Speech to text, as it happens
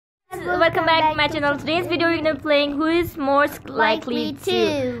welcome back to my channel. Today's video we're gonna be playing Who is Most Likely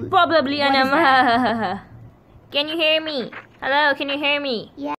to. Probably Anam. Can you hear me? Hello, can you hear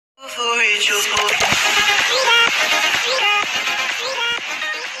me? Yeah.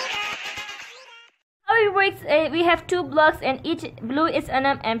 How it works, we have two blocks and each blue is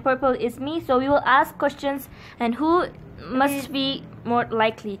Anam and purple is me. So we will ask questions and who must be more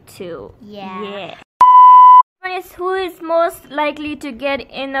likely to. Yeah. One is who is most likely to get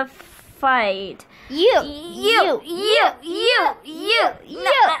in a fight. You.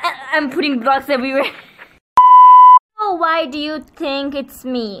 I'm putting blocks everywhere. So why do you think it's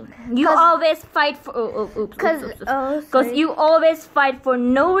me? You always fight for because you always fight for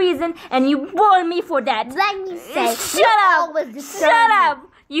no reason and you bore me for that. Let me say. Shut up.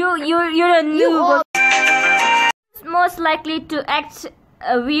 You're a noob. Most likely to act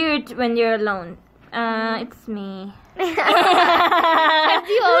weird when you're alone. It's me. Wait, let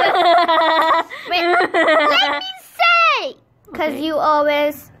me say. Because you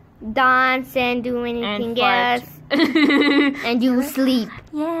always dance and do anything else. And you sleep.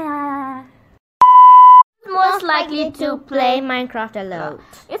 Yeah. Most likely to play Minecraft alone.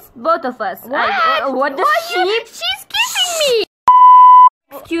 It's both of us. What? The sheep? She's kissing me.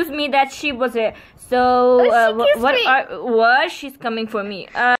 Excuse me, that sheep was here. So what? She's coming for me.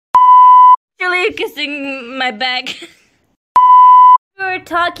 Actually kissing my back. We're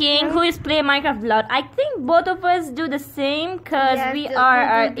talking who is playing Minecraft loud. I think both of us do the same because we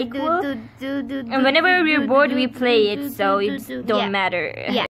are equal. And whenever we're bored, we play it, so it don't matter.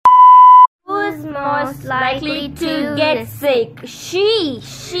 Yeah. Who's most likely to get sick? She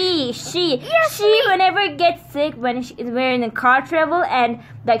whenever gets sick when we're in a car travel and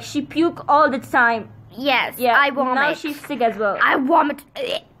like she puke all the time. Yes, Yeah, I vomit. Now she's sick as well. I vomit.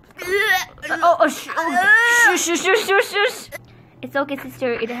 Shush. It's okay,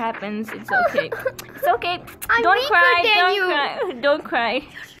 sister. It happens. It's okay. It's okay. I'm Don't weaker cry. than Don't you. cry. Don't cry.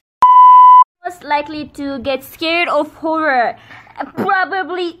 Most likely to get scared of horror?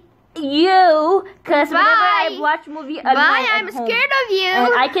 Probably you, because whenever I watch movie alone I'm at home, scared of you.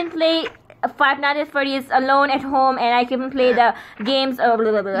 and I can play Five Nights at Freddy's alone at home, and I can play the games.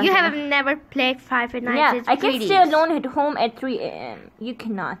 You have never played Five Nights Yeah, at I can Freddy's. stay alone at home at 3 a.m. You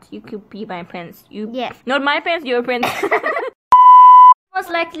cannot. You could be my friends. Yes. Not my friends, your friends. Most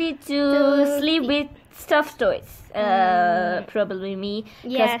likely to sleep with stuffed toys. Probably me.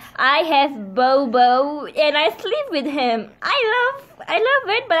 Yes. I have Bobo and I sleep with him. I love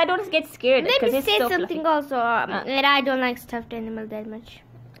it, but I don't get scared. Let me it's say so something also. And I don't like stuffed animal that much.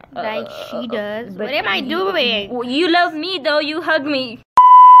 Like she does. What am I doing? You love me though. You hug me.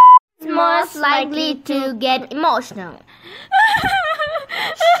 Most likely to get emotional.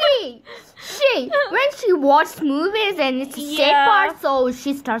 She when she watches movies and it's a sad part, so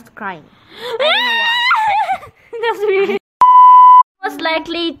she starts crying. I don't know why. That's weird. Most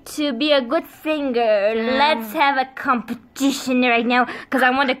likely to be a good singer. Let's have a competition right now, cause I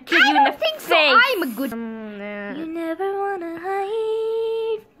want to kick you in the face. So I'm a good. You never wanna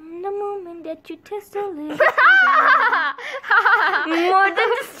hide from the moment that you taste a little. More than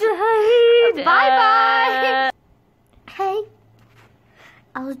just to hide. Bye. Hey,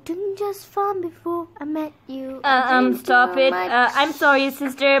 I was doing just fine before I met you. Stop it. I'm sorry,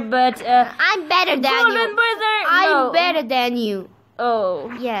 sister, but I'm better than Golden you. Brother. I'm better than you.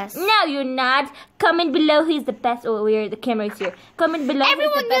 Oh. Yes. No, you're not. Comment below who's the best. Oh, the camera is here. Comment below.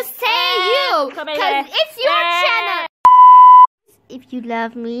 Everyone who's the just say you, because it's your channel. If you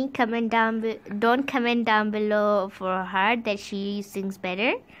love me, comment down. Don't comment down below for her that she sings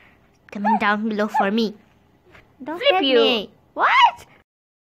better. Comment down below for me. Don't Flip hit you. me. What?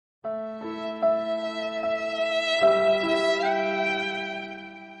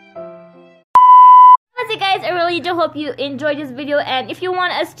 That's it, guys. I really do hope you enjoyed this video, and if you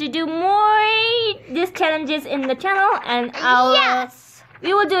want us to do more these challenges in the channel, and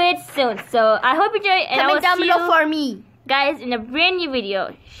we will do it soon. So I hope you enjoy it, and I will Comment down see below you for me, guys, in a brand new video.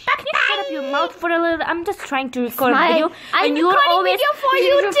 Can you shut up your mouth for a little? I'm just trying to record a video, I'm and you're recording always video for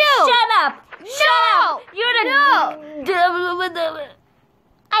you too. Shut up! Shut up! You're the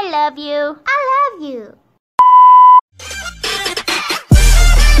I love you. I love you.